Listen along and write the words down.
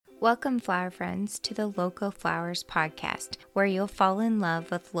Welcome, flower friends, to the Local Flowers podcast, where you'll fall in love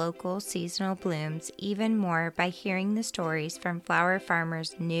with local seasonal blooms even more by hearing the stories from flower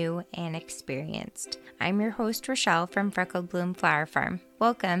farmers new and experienced. I'm your host, Rochelle from Freckled Bloom Flower Farm.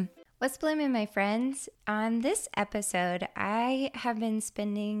 Welcome. What's blooming, my friends? On this episode, I have been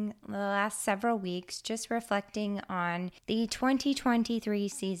spending the last several weeks just reflecting on the 2023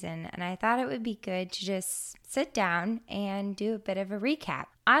 season, and I thought it would be good to just sit down and do a bit of a recap.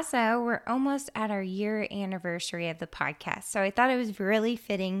 Also, we're almost at our year anniversary of the podcast, so I thought it was really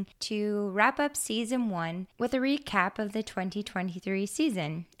fitting to wrap up season 1 with a recap of the 2023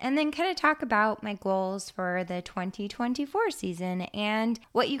 season, and then kind of talk about my goals for the 2024 season and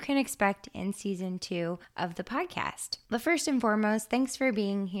what you can expect in season 2 of the podcast. But first and foremost, thanks for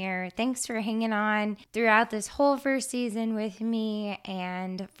being here. Thanks for hanging on throughout this whole first season with me,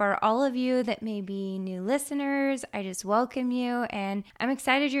 and for all of you that may be new listeners, I just welcome you, and I'm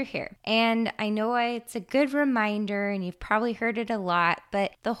excited you're here. And I know it's a good reminder, and you've probably heard it a lot,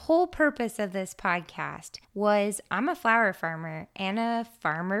 but the whole purpose of this podcast was I'm a flower farmer and a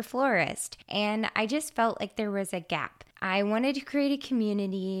farmer florist, and I just felt like there was a gap. I wanted to create a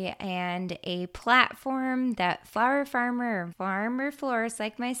community and a platform that flower farmer or farmer florists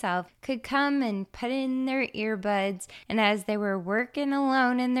like myself could come and put in their earbuds, and as they were working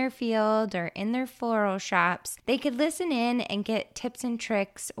alone in their field or in their floral shops, they could listen in and get tips and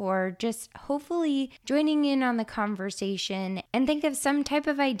tricks, or just hopefully joining in on the conversation and think of some type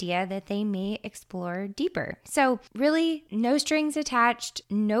of idea that they may explore deeper. So really, no strings attached,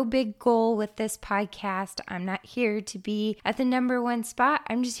 no big goal with this podcast. I'm not here to be at the number one spot.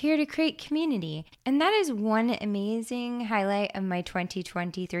 I'm just here to create community. And that is one amazing highlight of my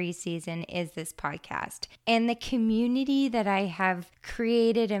 2023 season is this podcast and the community that I have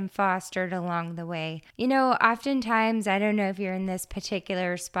created and fostered along the way. You know, oftentimes, I don't know if you're in this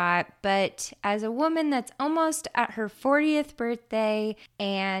particular spot, but as a woman that's almost at her 40th birthday,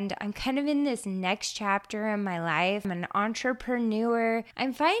 and I'm kind of in this next chapter in my life, I'm an entrepreneur,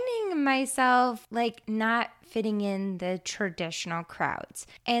 I'm finding myself like not fitting in the traditional crowds.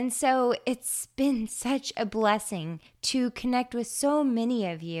 And so it's been such a blessing to connect with so many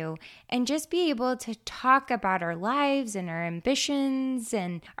of you and just be able to talk about our lives and our ambitions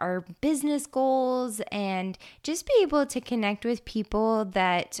and our business goals, and just be able to connect with people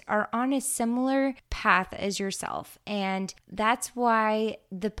that are on a similar path as yourself. And that's why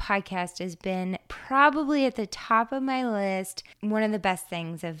the podcast has been probably at the top of my list, one of the best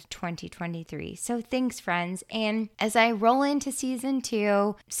things of 2023. So thanks, friends. And as I roll into season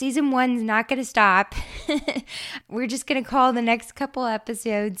 2, season 1's not going to stop. We're just going to call the next couple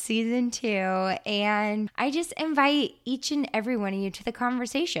episodes season 2. And I just invite each and every one of you to the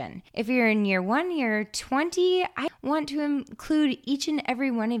conversation. If you're in year 1, year 20, I want to include each and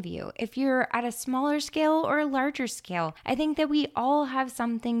every one of you. If you're at a smaller scale or a larger scale, I think that we all have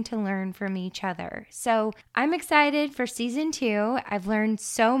something to learn from each other. So I'm excited for season 2. I've learned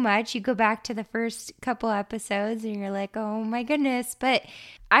so much. You go back to the first couple episodes and you're like, oh my goodness. But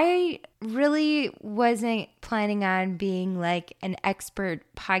I really wasn't planning on being like an expert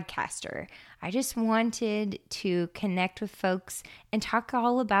podcaster. I just wanted to connect with folks and talk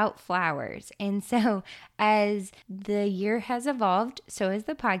all about flowers. And so as the year has evolved, so has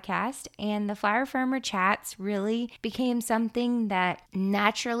the podcast, and the Flower Farmer Chats really became something that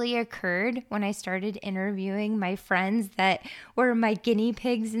naturally occurred when I started interviewing my friends that were my guinea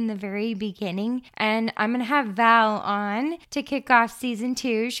pigs in the very beginning. And I'm going to have Val on to kick off season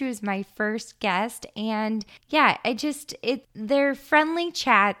 2. She was my first guest. And yeah, they're friendly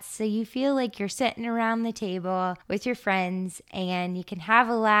chats, so you feel like you're sitting around the table with your friends and you can have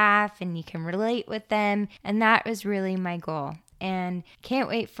a laugh and you can relate with them. And that was really my goal. And can't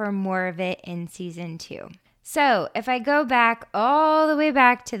wait for more of it in season 2. So if I go back all the way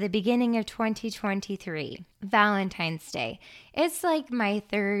back to the beginning of 2023, Valentine's Day. It's like my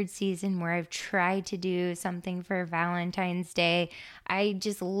third season where I've tried to do something for Valentine's Day. I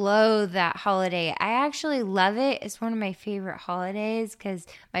just loathe that holiday. I actually love it. It's one of my favorite holidays because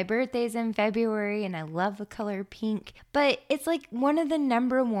my birthday's in February and I love the color pink. But it's like one of the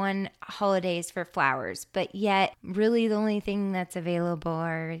number one holidays for flowers. But yet, really the only thing that's available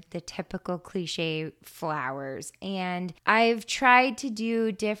are the typical cliche flowers. And I've tried to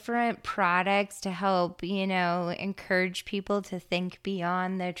do different products to help, encourage people to think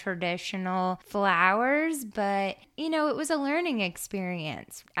beyond the traditional flowers, but, it was a learning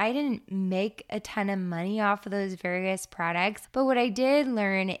experience. I didn't make a ton of money off of those various products, but what I did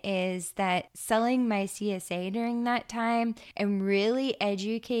learn is that selling my CSA during that time and really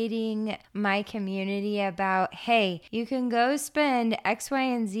educating my community about, hey, you can go spend X, Y,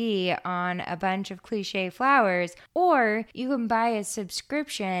 and Z on a bunch of cliche flowers, or you can buy a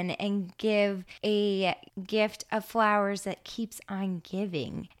subscription and give a gift of flowers that keeps on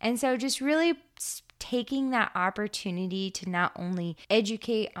giving. And so just really taking that opportunity to not only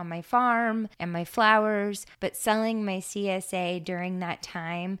educate on my farm and my flowers, but selling my CSA during that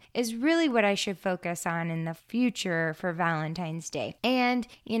time is really what I should focus on in the future for Valentine's Day. And,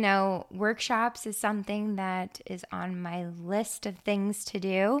 workshops is something that is on my list of things to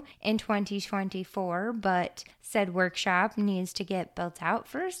do in 2024, but said workshop needs to get built out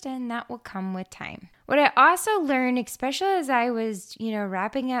first, and that will come with time. What I also learned, especially as I was,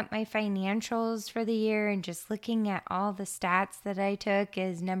 wrapping up my financials for the year and just looking at all the stats that I took,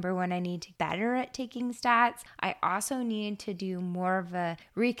 is number one, I need to be better at taking stats. I also need to do more of a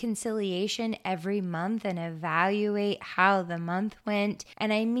reconciliation every month and evaluate how the month went.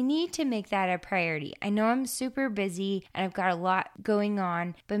 And I need to make that a priority. I know I'm super busy and I've got a lot going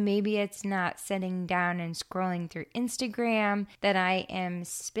on, but maybe it's not sitting down and scrolling through Instagram that I am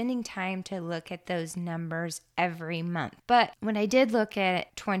spending time to look at those numbers every month. But when I did look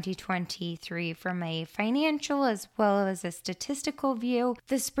at 2023 from a financial as well as a statistical view,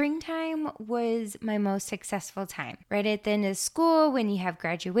 the springtime was my most successful time. Right at the end of school, when you have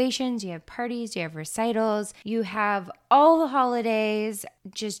graduations, you have parties, you have recitals, you have all the holidays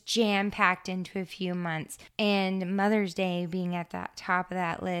just jam-packed into a few months. And Mother's Day being at the top of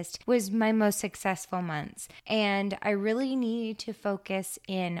that list was my most successful months. And I really need to focus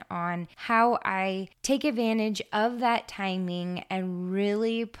in on how I take advantage of that timing and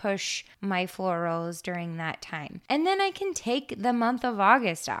really push my florals during that time. And then I can take the month of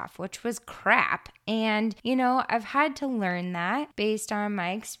August off, which was crap. And, I've had to learn that based on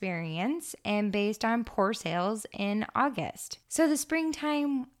my experience and based on poor sales in August. So the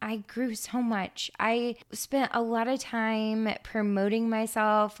springtime, I grew so much. I spent a lot of time promoting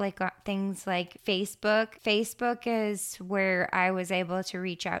myself, like things like Facebook. Facebook is where I was able to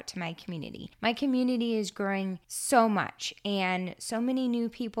reach out to my community. My community is growing so much, and so many new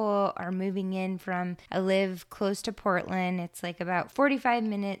people are moving in from, I live close to Portland. It's like about 45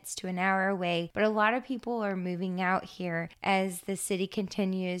 minutes to an hour away, but a lot of people are moving out here as the city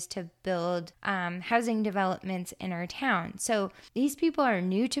continues to build housing developments in our town. So these people are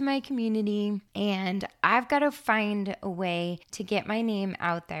new to my community, and I've got to find a way to get my name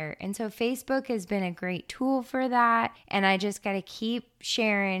out there. And so Facebook has been a great tool for that, and I just got to keep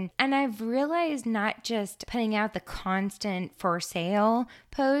sharing. And I've realized not just putting out the constant for sale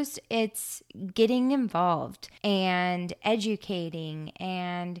posts, it's getting involved and educating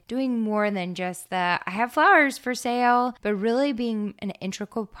and doing more than just the I have flowers for sale, but really being an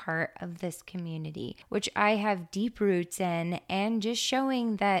integral part of this community, which I have deep roots in, and just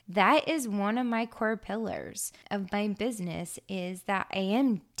showing that that is one of my core pillars of my business, is that I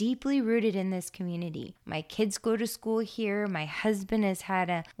am deeply rooted in this community. My kids go to school here. My husband has had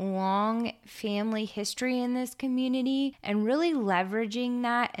a long family history in this community, and really leveraging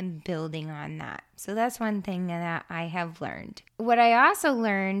that and building on that. So that's one thing that I have learned. What I also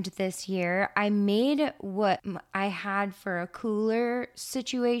learned this year, I made what I had for a cooler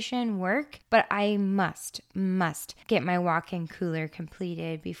situation work, but I must get my walk-in cooler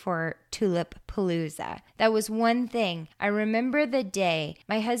completed before Tulip Palooza. That was one thing. I remember the day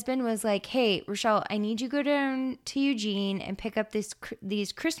my husband was like, hey, Rochelle, I need you to go down to Eugene and pick up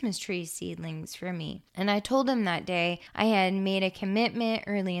these Christmas tree seedlings for me. And I told him that day I had made a commitment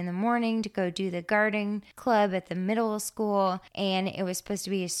early in the morning to go do the garden club at the middle school, and it was supposed to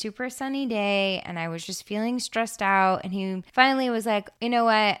be a super sunny day, and I was just feeling stressed out, and he finally was like, you know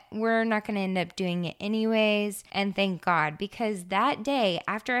what, we're not going to end up doing it anyways. And thank God, because that day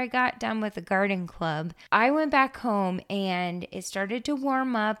after I got done with the garden club, I went back home and it started to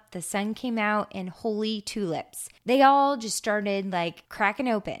warm up. The sun came out and holy tulips, they all just started like cracking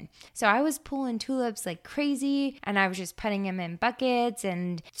open. So I was pulling tulips like crazy, and I was just putting them in buckets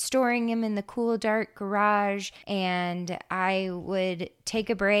and storing them in the cool dark garage. And I would take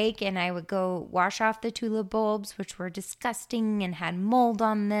a break and I would go wash off the tulip bulbs, which were disgusting and had mold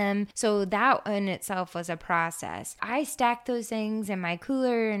on them. So that in itself was a process. I stacked those things in my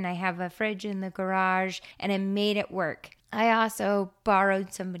cooler, and I have a fridge in the garage, and it made it work. I also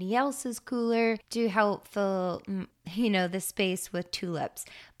borrowed somebody else's cooler to help fill the space with tulips.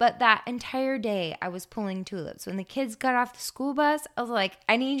 But that entire day I was pulling tulips. When the kids got off the school bus, I was like,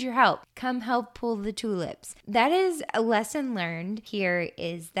 I need your help. Come help pull the tulips. That is a lesson learned here,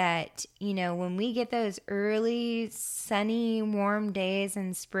 is that, when we get those early, sunny, warm days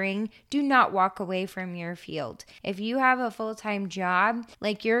in spring, do not walk away from your field. If you have a full-time job,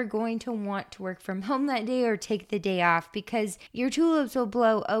 like, you're going to want to work from home that day or take the day off, because your tulips will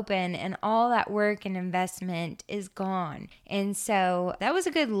blow open and all that work and investment is gone. And so that was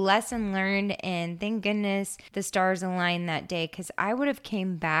a good lesson learned, and thank goodness the stars aligned that day, because I would have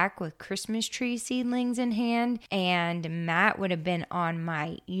came back with Christmas tree seedlings in hand, and Matt would have been on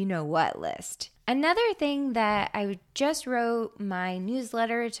my you-know-what list. Another thing that I just wrote my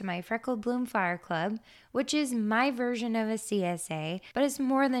newsletter to my Freckled Bloom Flower Club, which is my version of a CSA, but it's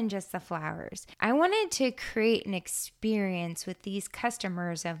more than just the flowers. I wanted to create an experience with these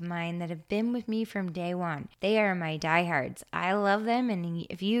customers of mine that have been with me from day one. They are my diehards. I love them, and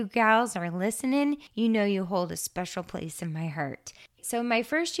if you gals are listening, you hold a special place in my heart. So my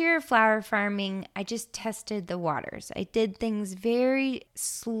first year of flower farming, I just tested the waters. I did things very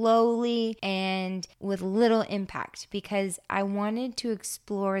slowly and with little impact because I wanted to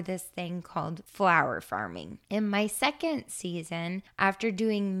explore this thing called flower farming. In my second season, after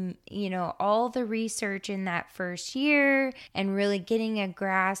doing, all the research in that first year and really getting a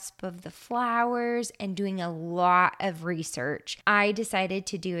grasp of the flowers and doing a lot of research, I decided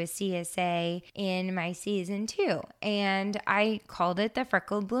to do a CSA in my season 2, and I called it the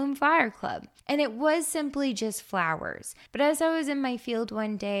Freckled Bloom Flower Club. And it was simply just flowers. But as I was in my field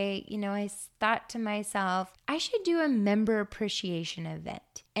one day, I thought to myself, I should do a member appreciation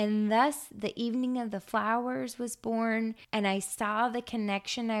event. And thus, the Evening of the Flowers was born, and I saw the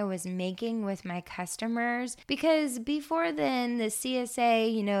connection I was making with my customers, because before then, the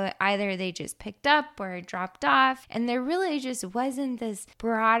CSA, either they just picked up or it dropped off, and there really just wasn't this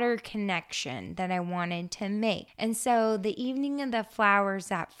broader connection that I wanted to make. And so, the Evening of the Flowers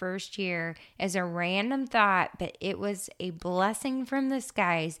that first year is a random thought, but it was a blessing from the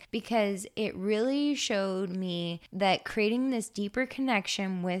skies, because it really showed me that creating this deeper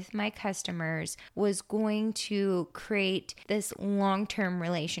connection with my customers was going to create this long-term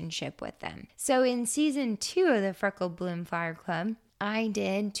relationship with them. So in season 2 of the Freckled Bloom Flower Club, I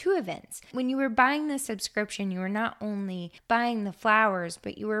did 2 events. When you were buying the subscription, you were not only buying the flowers,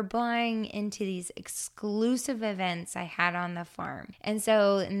 but you were buying into these exclusive events I had on the farm. And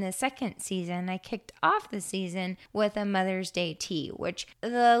so in the second season, I kicked off the season with a Mother's Day tea, which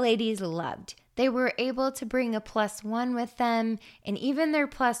the ladies loved. They were able to bring a +1 with them, and even their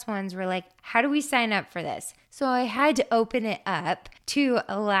 +1s were like, how do we sign up for this? So I had to open it up to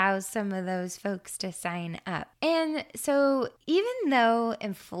allow some of those folks to sign up. And so even though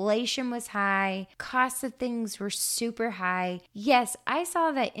inflation was high, costs of things were super high, yes, I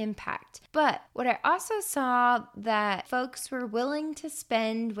saw that impact. But what I also saw that folks were willing to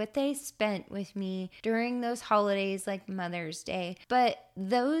spend what they spent with me during those holidays like Mother's Day. But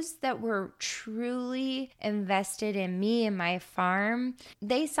those that were truly invested in me and my farm,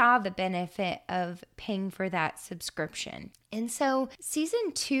 they saw the benefit of paying for that subscription. And so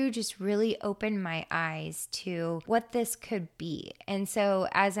season 2 just really opened my eyes to what this could be. And so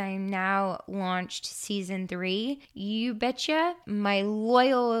as I'm now launched season 3, you betcha my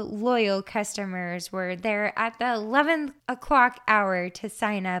loyal customers were there at the 11 o'clock hour to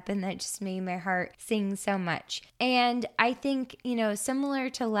sign up. And that just made my heart sing so much. And I think, similar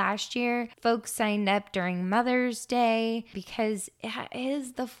to last year, folks signed up during Mother's Day because it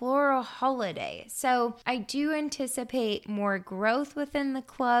is the floral holiday. So I do anticipate more growth within the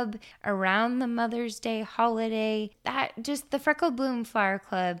club around the Mother's Day holiday. That just the Freckled Bloom Flower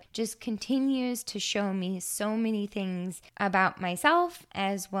Club just continues to show me so many things about myself,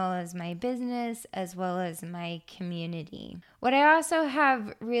 as well as my business, as well as my community. What I also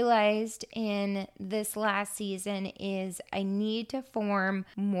have realized in this last season is I need to form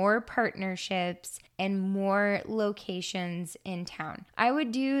more partnerships and more locations in town. I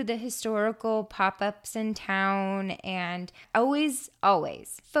would do the historical pop-ups in town, and always,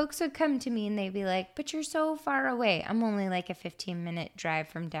 folks would come to me and they'd be like, but you're so far away. I'm only like a 15-minute drive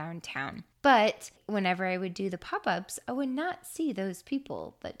from downtown. But whenever I would do the pop-ups, I would not see those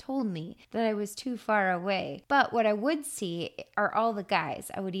people that told me that I was too far away. But what I would see are all the guys.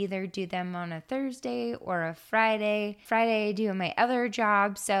 I would either do them on a Thursday or a Friday. Friday I do my other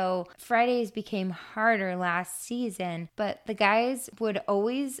job, so Fridays became harder last season. But the guys would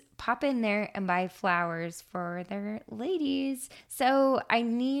always pop in there and buy flowers for their ladies. So I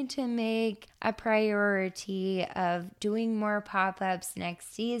need to make a priority of doing more pop-ups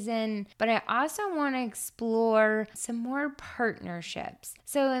next season. But I also want to explore some more partnerships.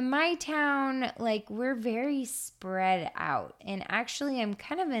 So in my town, like we're very spread out, and actually I'm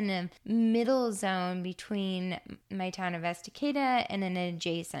kind of in a middle zone between my town of Estacada and an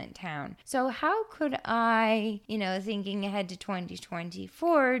adjacent town. So how could I, thinking ahead to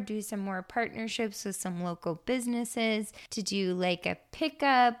 2024, do some more partnerships with some local businesses to do like a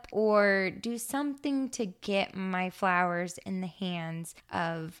pickup or do something to get my flowers in the hands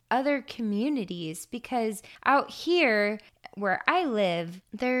of other communities? Because out here where I live,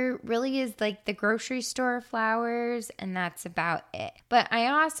 there really is like the grocery store flowers, and that's about it. But I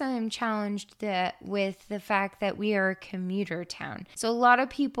also am challenged with the fact that we are a commuter town. So a lot of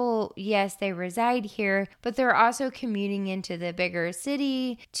people, yes, they reside here, but they're also commuting into the bigger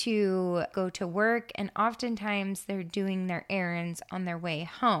city to go to work, and oftentimes they're doing their errands on their way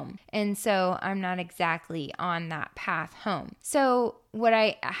home. And so I'm not exactly on that path home. So what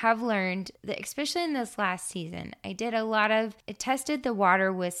I have learned, that especially in this last season, I tested the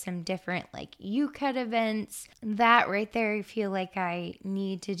water with some different like U-Cut events. That right there, I feel like I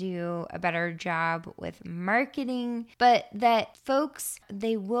need to do a better job with marketing, but that folks,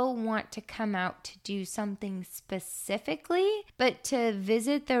 they will want to come out to do something specifically, but to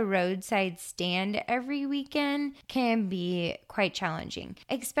visit the roadside stand every weekend can be quite challenging,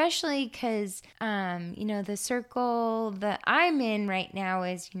 especially because, the circle that I'm in right now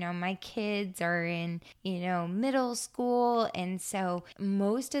is, my kids are in, middle school. And so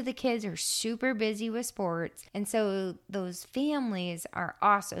most of the kids are super busy with sports. And so those families are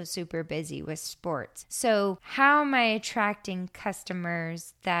also super busy with sports. So how am I attracting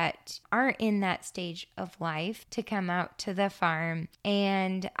customers that aren't in that stage of life to come out to the farm?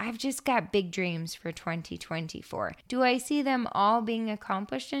 And I've just got big dreams for 2024. Do I see them all being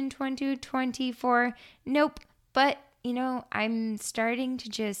accomplished in 2024? Nope. But I'm starting to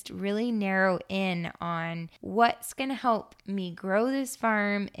just really narrow in on what's going to help me grow this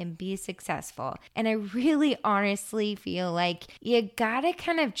farm and be successful. And I really honestly feel like you gotta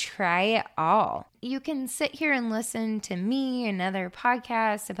kind of try it all. You can sit here and listen to me and other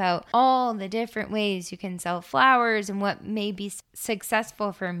podcasts about all the different ways you can sell flowers and what may be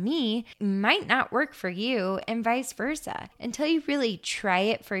successful for me might not work for you, and vice versa. Until you really try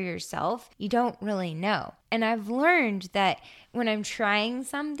it for yourself, you don't really know. And I've learned that when I'm trying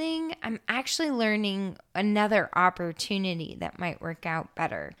something, I'm actually learning another opportunity that might work out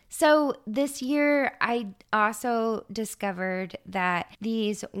better. So this year, I also discovered that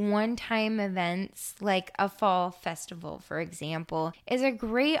these one-time events, like a fall festival, for example, is a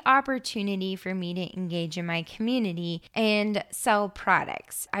great opportunity for me to engage in my community and sell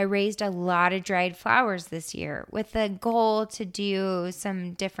products. I raised a lot of dried flowers this year with the goal to do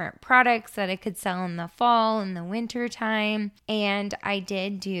some different products that I could sell in the fall and the winter time. And I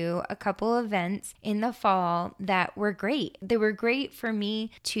did do a couple events in the fall that were great. They were great for me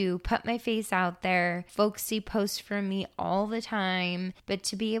to put my face out there. Folks see posts from me all the time, but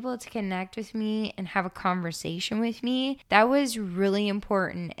to be able to connect with me and have a conversation with me, that was really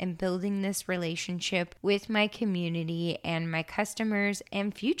important in building this relationship with my community and my customers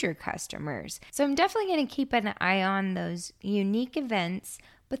and future customers. So I'm definitely going to keep an eye on those unique events,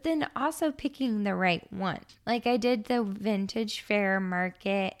 but then also picking the right one. Like I did the vintage fair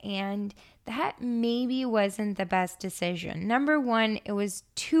market, and that maybe wasn't the best decision. Number one, it was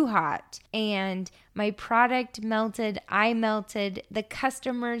too hot and my product melted, I melted, the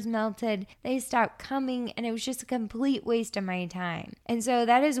customers melted, they stopped coming, and it was just a complete waste of my time. And so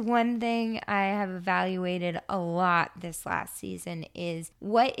that is one thing I have evaluated a lot this last season is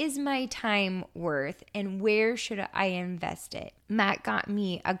what is my time worth and where should I invest it? Matt got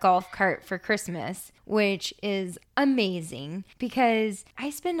me a golf cart for Christmas, which is amazing because I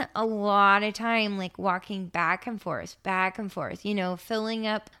spend a lot of time like walking back and forth, filling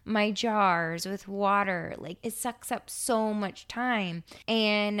up my jars with water. Like it sucks up so much time.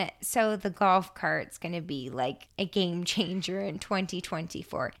 And so the golf cart's going to be like a game changer in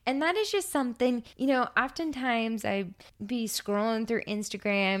 2024. And that is just something, oftentimes I be scrolling through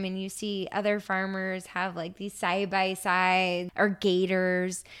Instagram and you see other farmers have like these side by side or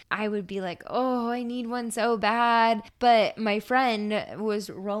gators. I would be like, oh, I need one so bad. But my friend was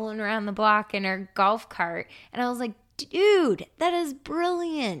rolling around the block in her golf cart and I was like, dude, that is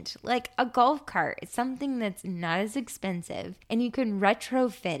brilliant. Like a golf cart, it's something that's not as expensive and you can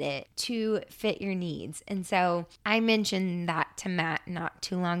retrofit it to fit your needs. And so I mentioned that to Matt not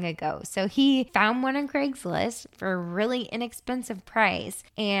too long ago. So he found one on Craigslist for a really inexpensive price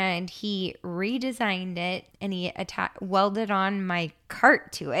and he redesigned it and he welded on my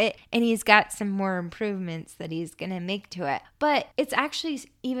cart to it, and he's got some more improvements that he's going to make to it. But it's actually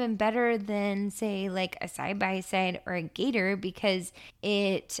even better than, say, like a side-by-side or a Gator, because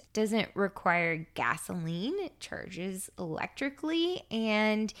it doesn't require gasoline. It charges electrically,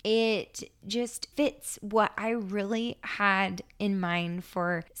 and it just fits what I really had in mind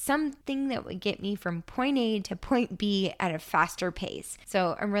for something that would get me from point A to point B at a faster pace.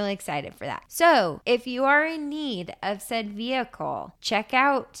 So I'm really excited for that. So if you are in need of said vehicle, check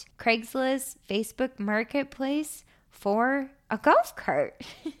out Craigslist, Facebook Marketplace for a golf cart.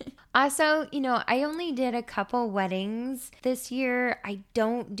 Also, I only did a couple weddings this year. I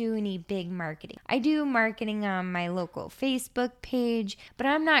don't do any big marketing. I do marketing on my local Facebook page, but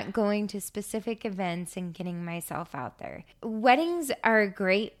I'm not going to specific events and getting myself out there. Weddings are a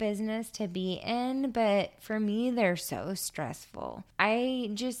great business to be in, but for me, they're so stressful.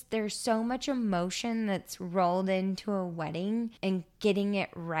 There's so much emotion that's rolled into a wedding and getting it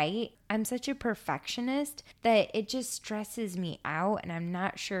right. I'm such a perfectionist that it just stresses me out, and I'm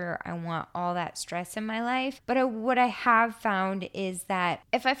not sure I want all that stress in my life. But what I have found is that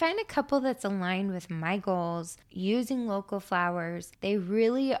if I find a couple that's aligned with my goals, using local flowers, they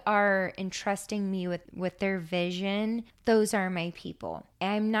really are entrusting me with their vision. Those are my people.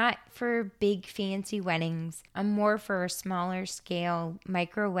 I'm not for big fancy weddings. I'm more for smaller scale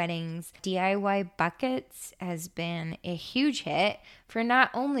micro weddings. DIY buckets has been a huge hit for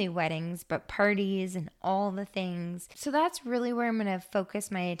not only weddings, but parties and all the things. So that's really where I'm going to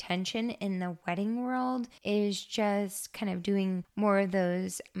focus my attention in the wedding world, is just kind of doing more of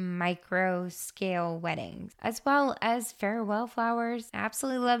those micro scale weddings, as well as farewell flowers. I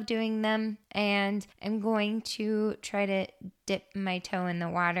absolutely love doing them, and I'm going to try to dip my toe in the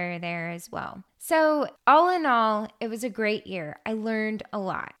water there as well. So all in all, it was a great year. I learned a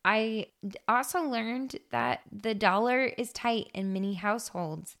lot. I also learned that the dollar is tight in many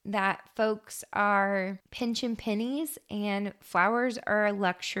households, that folks are pinching pennies and flowers are a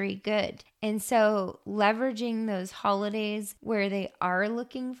luxury good. And so leveraging those holidays where they are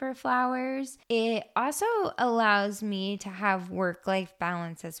looking for flowers, it also allows me to have work-life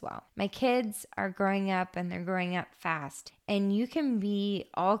balance as well. My kids are growing up, and they're growing up fast. And you can be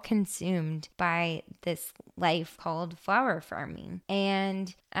all consumed by this life called flower farming.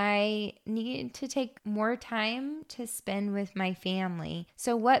 And I need to take more time to spend with my family.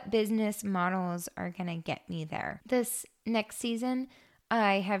 So what business models are going to get me there? This next season,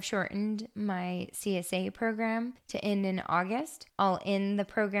 I have shortened my CSA program to end in August. I'll end the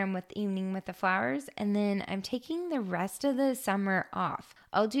program with Evening with the Flowers, and then I'm taking the rest of the summer off.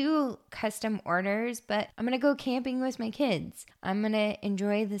 I'll do custom orders, but I'm going to go camping with my kids. I'm going to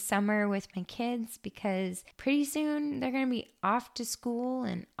enjoy the summer with my kids, because pretty soon they're going to be off to school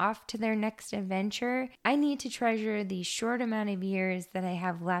and off to their next adventure. I need to treasure the short amount of years that I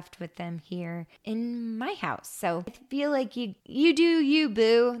have left with them here in my house. So I feel like you do you,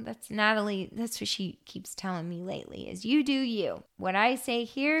 boo. That's Natalie. That's what she keeps telling me lately, is you do you. What I say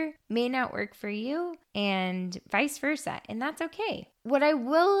here may not work for you, and vice versa, and that's okay. What I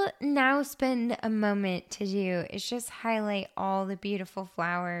will now spend a moment to do is just highlight all the beautiful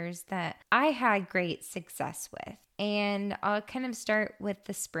flowers that I had great success with. And I'll kind of start with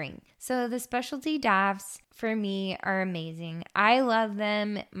the spring. So the specialty daffs for me are amazing. I love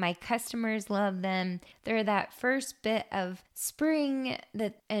them. My customers love them. They're that first bit of spring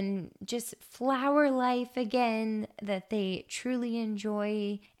and just flower life again that they truly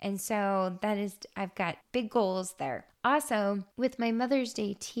enjoy. And so I've got big goals there. Also, with my Mother's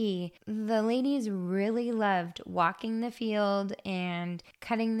Day tea, the ladies really loved walking the field and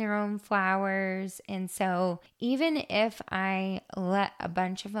cutting their own flowers. And so even if I let a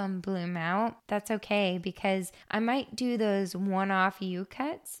bunch of them bloom out, that's okay, because I might do those one-off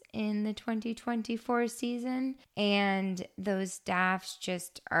U-cuts in the 2024 season, and those daffs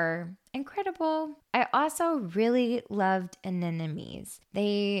just are incredible. I also really loved anemones.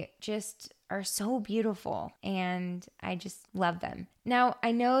 They just are so beautiful, and I just love them. Now,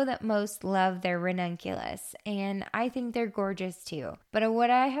 I know that most love their ranunculus, and I think they're gorgeous too. But what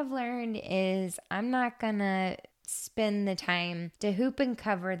I have learned is I'm not gonna spend the time to hoop and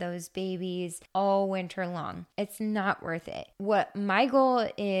cover those babies all winter long. It's not worth it. What my goal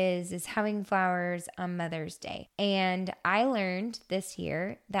is having flowers on Mother's Day. And I learned this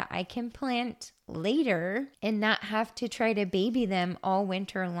year that I can plant later and not have to try to baby them all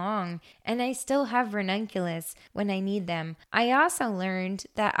winter long, and I still have ranunculus when I need them. I also learned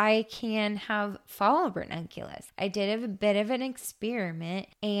that I can have fall ranunculus. I did a bit of an experiment,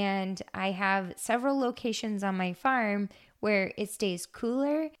 and I have several locations on my farm where it stays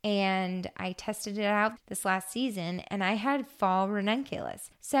cooler, and I tested it out this last season and I had fall ranunculus.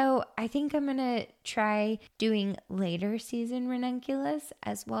 So I think I'm going to try doing later season ranunculus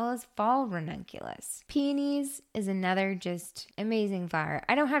as well as fall ranunculus. Peonies is another just amazing flower.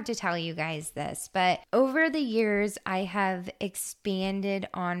 I don't have to tell you guys this, but over the years I have expanded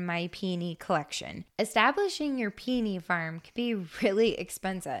on my peony collection. Establishing your peony farm can be really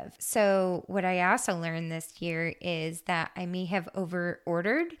expensive. So what I also learned this year is that I may have over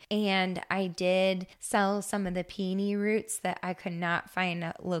ordered, and I did sell some of the peony roots that I could not find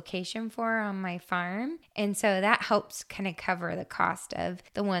a location for on my farm. And so that helps kind of cover the cost of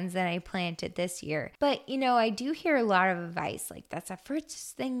the ones that I planted this year. But I do hear a lot of advice like that's the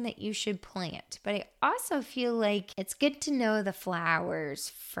first thing that you should plant. But I also feel like it's good to know the flowers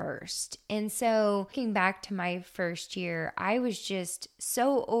first. And so looking back to my first year, I was just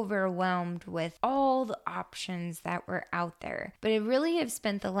so overwhelmed with all the options that were out there. But I really have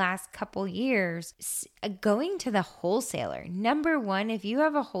spent the last couple years going to the wholesaler. Number one, if you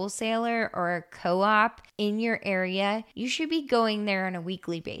have a wholesaler or a co-op in your area, you should be going there on a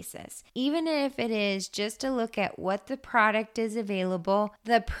weekly basis. Even if it is just to look at what the product is available,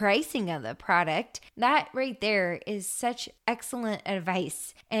 the pricing of the product, that right there is such excellent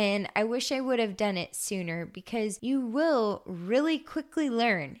advice. And I wish I would have done it sooner, because you will really quickly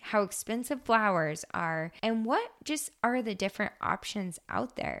learn how expensive flowers are and what just are the different options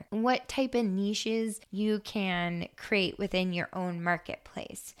out there, and what type of niches you can create within your own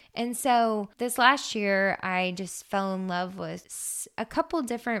marketplace. And so this last year, I just fell in love with a couple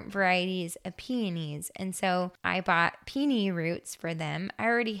different varieties of peonies. And so I bought peony roots for them. I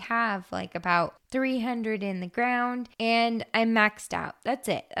already have like about 300 in the ground, and I'm maxed out. That's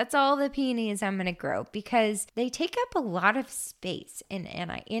it. That's all the peonies I'm going to grow, because they take up a lot of space, and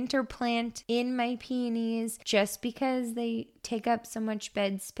I interplant in my peonies just because they take up so much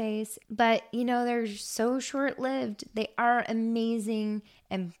bed space. But they're so short-lived. They are amazing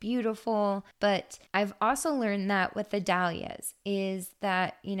and beautiful. But I've also learned that with the dahlias is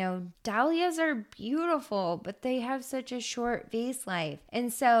that, dahlias are beautiful, but they have such a short vase life.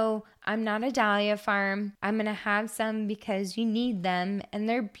 And so I'm not a dahlia farm. I'm going to have some because you need them and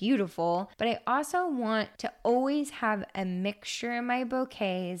they're beautiful. But I also want to always have a mixture in my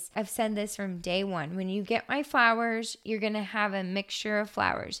bouquets. I've said this from day one. When you get my flowers, you're going to have a mixture of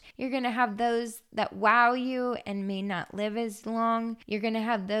flowers. You're going to have those that wow you and may not live as long. You're going to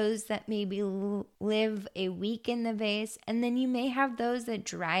have those that maybe live a week in the vase. And then you may have those that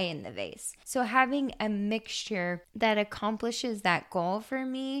dry in the vase. So having a mixture that accomplishes that goal for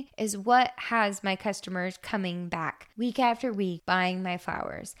me is what has my customers coming back week after week buying my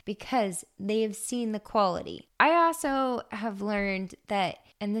flowers, because they have seen the quality. I also have learned that,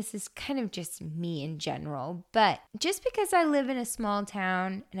 and this is kind of just me in general, but just because I live in a small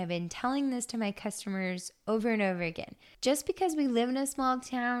town, and I've been telling this to my customers over and over again, just because we live in a small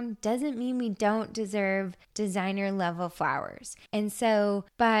town doesn't mean we don't deserve designer level flowers. And so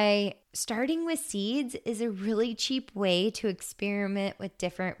by starting with seeds is a really cheap way to experiment with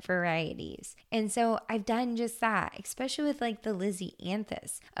different varieties. And so I've done just that, especially with like the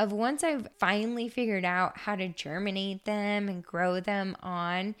Lisianthus. Of once I've finally figured out how to germinate them and grow them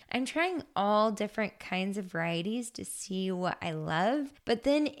on, I'm trying all different kinds of varieties to see what I love, but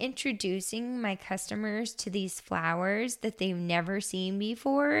then introducing my customers to these flowers that they've never seen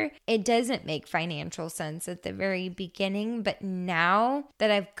before. It doesn't make financial sense at the very beginning, but now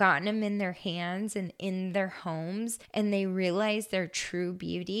that I've gotten them in their hands and in their homes and they realize their true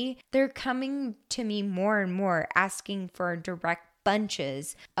beauty, they're coming to me more and more asking for direct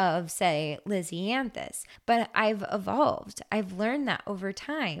bunches of, say, Lisianthus. But I've evolved. I've learned that over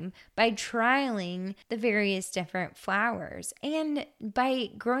time by trialing the various different flowers. And by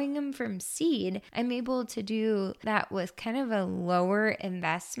growing them from seed, I'm able to do that with kind of a lower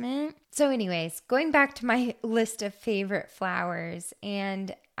investment. So anyways, going back to my list of favorite flowers,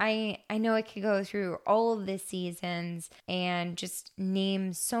 and I know I could go through all of the seasons and just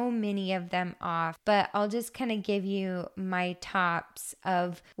name so many of them off, but I'll just kind of give you my tops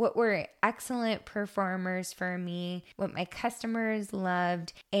of what were excellent performers for me, what my customers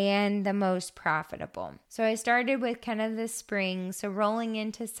loved, and the most profitable. So I started with kind of the spring, so rolling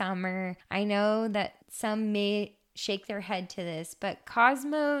into summer. I know that some may shake their head to this, but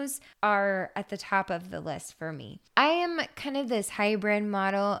Cosmos are at the top of the list for me. I am kind of this hybrid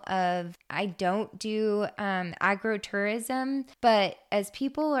model of I don't do agro-tourism, but as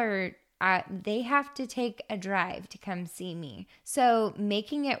people are they have to take a drive to come see me. So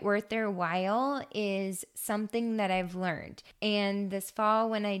making it worth their while is something that I've learned. And this fall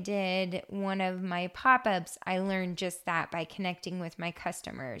when I did one of my pop-ups, I learned just that by connecting with my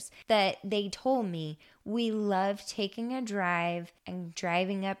customers, that they told me, we love taking a drive and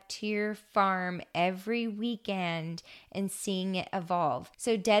driving up to your farm every weekend and seeing it evolve.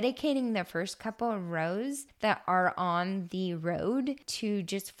 So dedicating the first couple of rows that are on the road to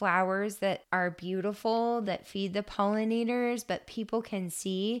just flowers that are beautiful, that feed the pollinators, but people can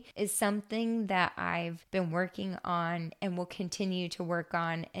see, is something that I've been working on and will continue to work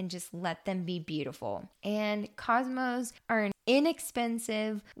on, and just let them be beautiful. And cosmos are an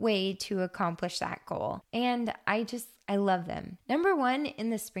inexpensive way to accomplish that goal. And I love them. Number one, in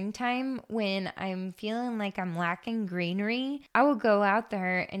the springtime, when I'm feeling like I'm lacking greenery, I will go out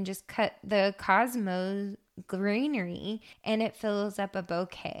there and just cut the cosmos greenery and it fills up a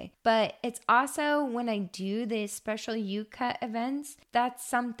bouquet. But it's also when I do the special U-Cut events, that's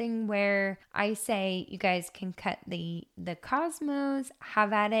something where I say you guys can cut the cosmos,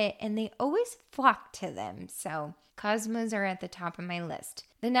 have at it, and they always flock to them. So cosmos are at the top of my list.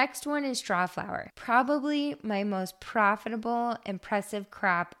 The next one is strawflower. Probably my most profitable, impressive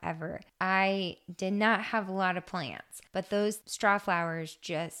crop ever. I did not have a lot of plants, but those strawflowers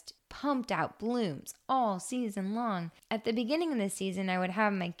just pumped out blooms all season long. At the beginning of the season, I would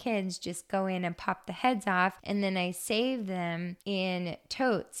have my kids just go in and pop the heads off, and then I saved them in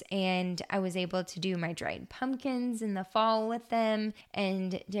totes, and I was able to do my dried pumpkins in the fall with them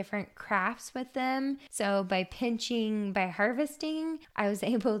and different crafts with them. So by harvesting, I was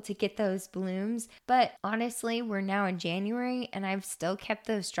able to get those blooms. But honestly, we're now in January and I've still kept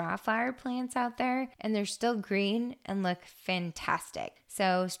those strawflower plants out there, and they're still green and look fantastic.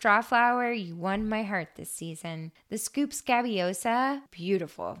 So strawflower, you won my heart this season. The Scoop Scabiosa,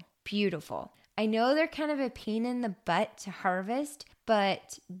 beautiful, beautiful. I know they're kind of a pain in the butt to harvest,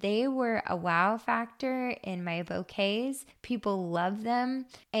 but they were a wow factor in my bouquets. People love them,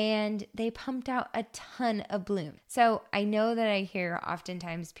 and they pumped out a ton of bloom. So I know that I hear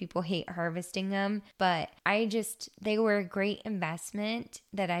oftentimes people hate harvesting them, but they were a great investment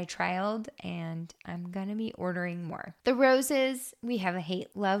that I trialed, and I'm gonna be ordering more. The roses, we have a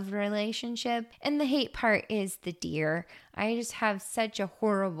hate-love relationship, and the hate part is the deer. I just have such a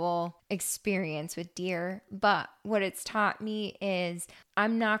horrible experience with deer, but what it's taught me is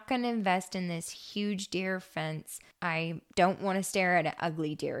I'm not going to invest in this huge deer fence. I don't want to stare at an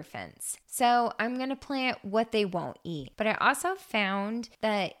ugly deer fence. So I'm going to plant what they won't eat. But I also found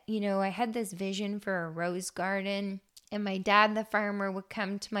that, I had this vision for a rose garden. And my dad, the farmer, would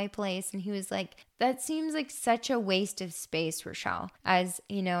come to my place and he was like, that seems like such a waste of space, Rochelle. As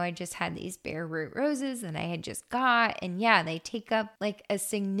I just had these bare root roses that I had just got. And yeah, they take up like a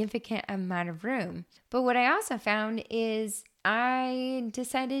significant amount of room. But what I also found is I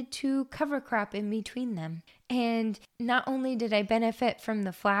decided to cover crop in between them. And not only did I benefit from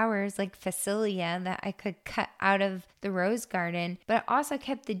the flowers like Phacelia that I could cut out of the rose garden, but I also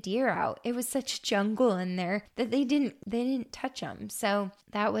kept the deer out. It was such jungle in there that they didn't touch them. So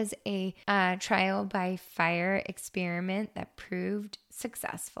that was a trial by fire experiment that proved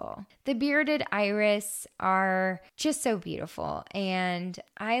successful. The bearded iris are just so beautiful, and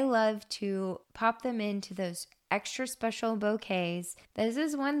I love to pop them into those extra special bouquets. This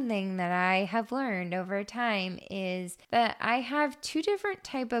is one thing that I have learned over time, is that I have 2 different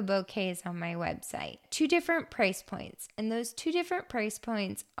type of bouquets on my website, 2 different price points. And those 2 different price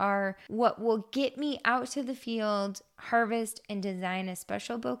points are what will get me out to the field, harvest, and design a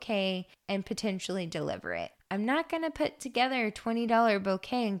special bouquet and potentially deliver it. I'm not going to put together a $20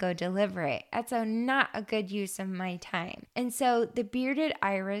 bouquet and go deliver it. That's not a good use of my time. And so the bearded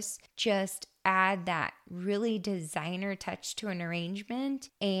iris just add that really designer touch to an arrangement,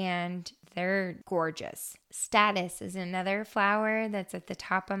 and they're gorgeous. Statice is another flower that's at the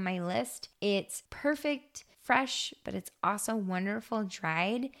top of my list. It's perfect fresh, but it's also wonderful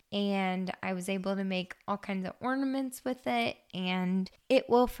dried, and I was able to make all kinds of ornaments with it, and it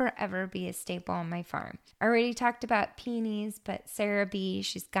will forever be a staple on my farm. I already talked about peonies, but Sarah B,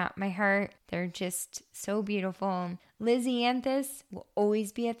 she's got my heart. They're just so beautiful. Lisianthus will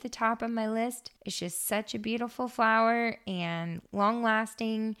always be at the top of my list. It's just such a beautiful flower and long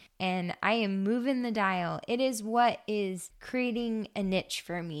lasting, and I am moving the dial It is what is creating a niche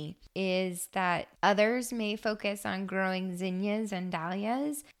for me, is that others may focus on growing zinnias and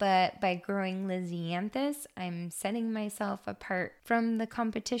dahlias, but by growing lisianthus, I'm setting myself apart from the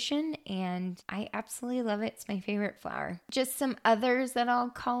competition, and I absolutely love it. It's my favorite flower. Just some others that I'll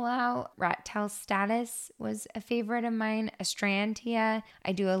call out. Rat-tail status was a favorite of mine. Astrantia.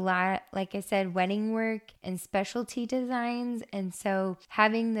 I do a lot, like I said, wedding work and specialty designs, and so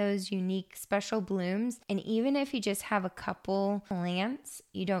having those unique special blooms, and even if you just have a couple plants,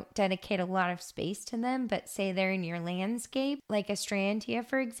 you don't dedicate a lot of space to them, but say they're in your landscape, like Astrantia,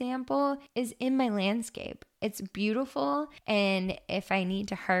 for example, is in my landscape. It's beautiful, and if I need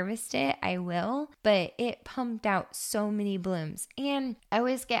to harvest it, I will, but it pumped out so many blooms. And I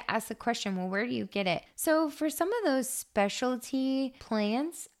always get asked the question, well, where do you get it? So for some of those specialty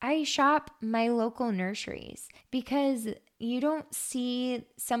plants, I shop my local nurseries, because you don't see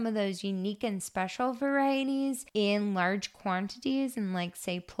some of those unique and special varieties in large quantities and, like,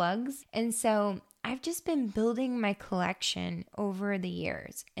 say, plugs. And so I've just been building my collection over the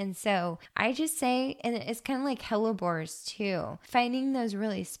years. And so I just say, and it's kind of like hellebores too, finding those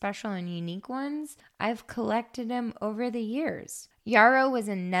really special and unique ones, I've collected them over the years. Yarrow was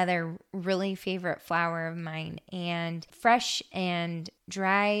another really favorite flower of mine, and fresh and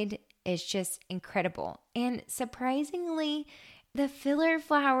dried is just incredible. And surprisingly, the filler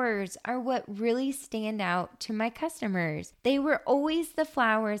flowers are what really stand out to my customers. They were always the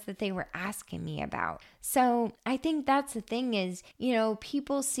flowers that they were asking me about. So I think that's the thing is,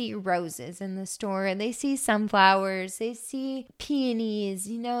 people see roses in the store, they see sunflowers, they see peonies,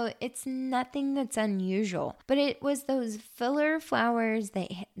 it's nothing that's unusual. But it was those filler flowers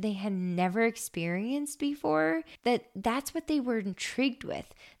that they had never experienced before, that's what they were intrigued with.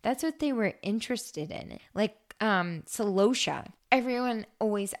 That's what they were interested in. Like celosia. Everyone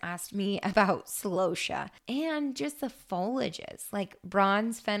always asked me about celosia and just the foliages. Like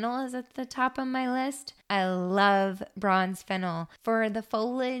bronze fennel is at the top of my list. I love bronze fennel for the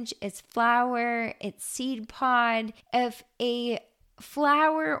foliage, its flower, its seed pod. If a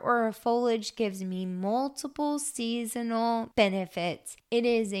flower or a foliage gives me multiple seasonal benefits, it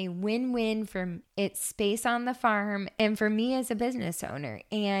is a win-win for its space on the farm and for me as a business owner.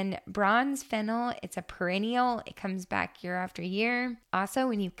 And bronze fennel, it's a perennial. It comes back year after year. Also,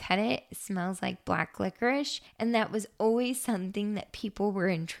 when you cut it, it smells like black licorice. And that was always something that people were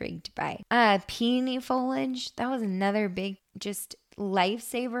intrigued by. Peony foliage, that was another big just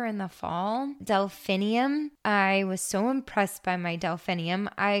lifesaver in the fall. Delphinium, I was so impressed by my delphinium.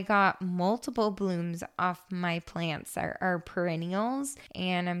 I got multiple blooms off my plants, our perennials,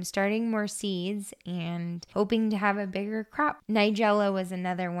 and I'm starting more seeds and hoping to have a bigger crop. Nigella was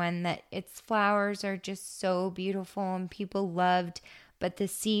another one that its flowers are just so beautiful and people loved. But the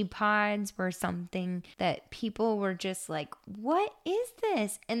seed pods were something that people were just like, what is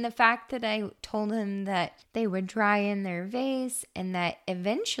this? And the fact that I told them that they would dry in their vase and that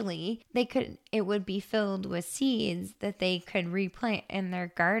eventually it would be filled with seeds that they could replant in their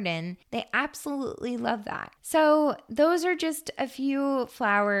garden, they absolutely love that. So those are just a few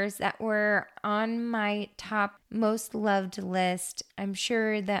flowers that were on my top most loved list. I'm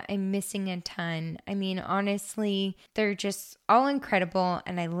sure that I'm missing a ton. I mean, honestly, they're just all incredible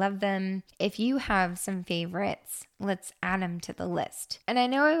and I love them. If you have some favorites, let's add them to the list. And I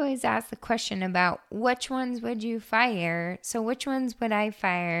know I always ask the question about which ones would you fire? So which ones would I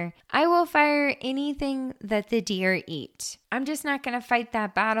fire? I will fire anything that the deer eat. I'm just not going to fight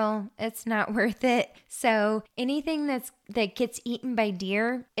that battle. It's not worth it. So anything that gets eaten by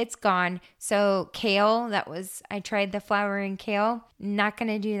deer, it's gone. So kale, I tried the flowering kale. Not going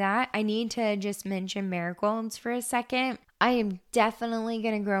to do that. I need to just mention marigolds for a second. I am definitely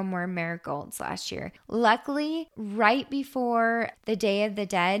going to grow more marigolds last year. Luckily, right before the Day of the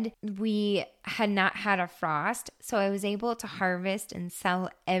Dead, we had not had a frost, so I was able to harvest and sell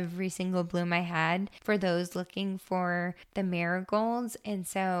every single bloom I had for those looking for the marigolds, and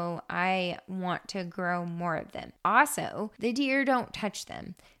so I want to grow more of them. Also, the deer don't touch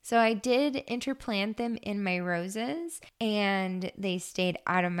them. So I did interplant them in my roses and they stayed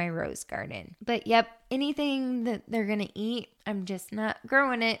out of my rose garden. But yep, anything that they're going to eat, I'm just not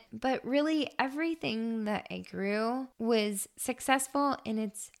growing it. But really everything that I grew was successful in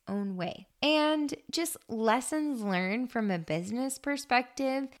its own way. And just lessons learned from a business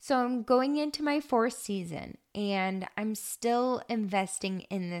perspective. So I'm going into my 4th season and I'm still investing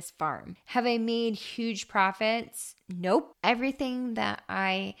in this farm. Have I made huge profits? Nope. Everything that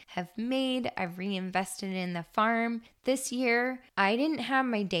I have made, I've reinvested in the farm. This year, I didn't have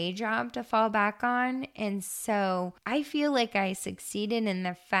my day job to fall back on, and so I feel like I succeeded in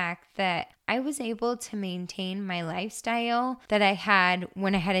the fact that I was able to maintain my lifestyle that I had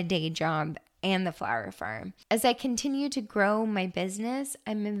when I had a day job and the flower farm. As I continue to grow my business,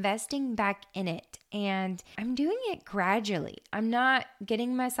 I'm investing back in it, and I'm doing it gradually. I'm not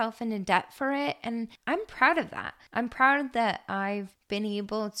getting myself into debt for it, and I'm proud of that. I'm proud that I've been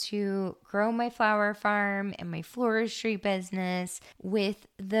able to grow my flower farm and my floristry business with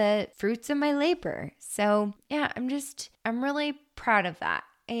the fruits of my labor. So yeah, I'm really proud of that.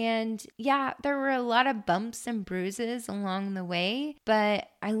 And yeah, there were a lot of bumps and bruises along the way, but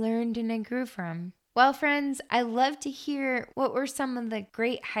I learned and I grew from. Well, friends, I love to hear what were some of the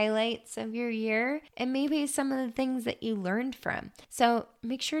great highlights of your year and maybe some of the things that you learned from. So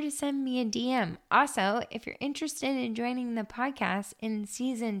make sure to send me a DM. Also, if you're interested in joining the podcast in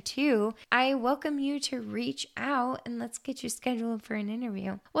season 2, I welcome you to reach out and let's get you scheduled for an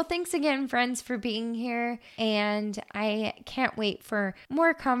interview. Well, thanks again, friends, for being here. And I can't wait for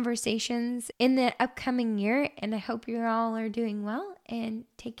more conversations in the upcoming year. And I hope you all are doing well and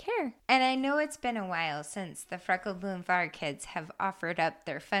take care. And I know it's been a while since the Freckle Bloom Flower Kids have offered up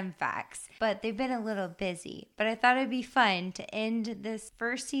their fun facts, but they've been a little busy. But I thought it'd be fun to end this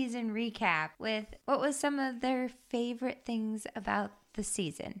first season recap with what was some of their favorite things about the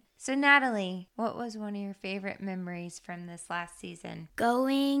season. So Natalie, what was one of your favorite memories from this last season?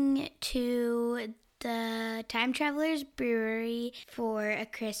 Going to the Time Travelers Brewery for a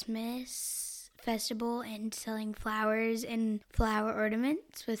Christmas festival and selling flowers and flower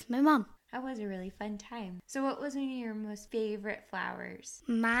ornaments with my mom. That was a really fun time. So what was one of your most favorite flowers?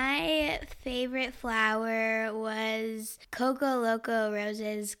 My favorite flower was Coco Loco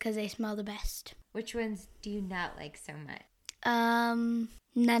roses because they smell the best. Which ones do you not like so much?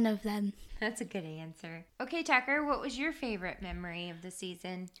 None of them. That's a good answer. Okay, Tucker, what was your favorite memory of the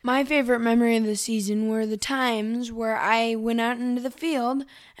season? My favorite memory of the season were the times where I went out into the field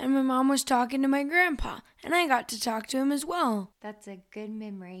and my mom was talking to my grandpa, and I got to talk to him as well. That's a good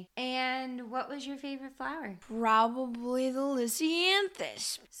memory. And what was your favorite flower? Probably the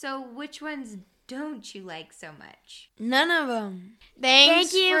Lisianthus. So which ones don't you like so much? None of them.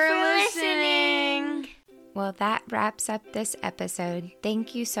 Thank you for listening. Well, that wraps up this episode.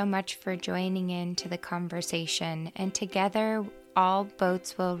 Thank you so much for joining in to the conversation. And together, all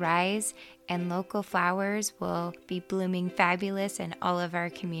boats will rise and local flowers will be blooming fabulous in all of our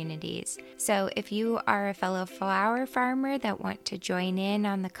communities. So if you are a fellow flower farmer that want to join in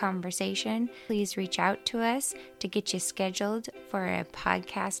on the conversation, please reach out to us to get you scheduled for a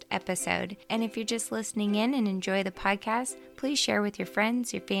podcast episode. And if you're just listening in and enjoy the podcast, please share with your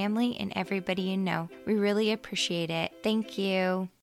friends, your family, and everybody you know. We really appreciate it. Thank you.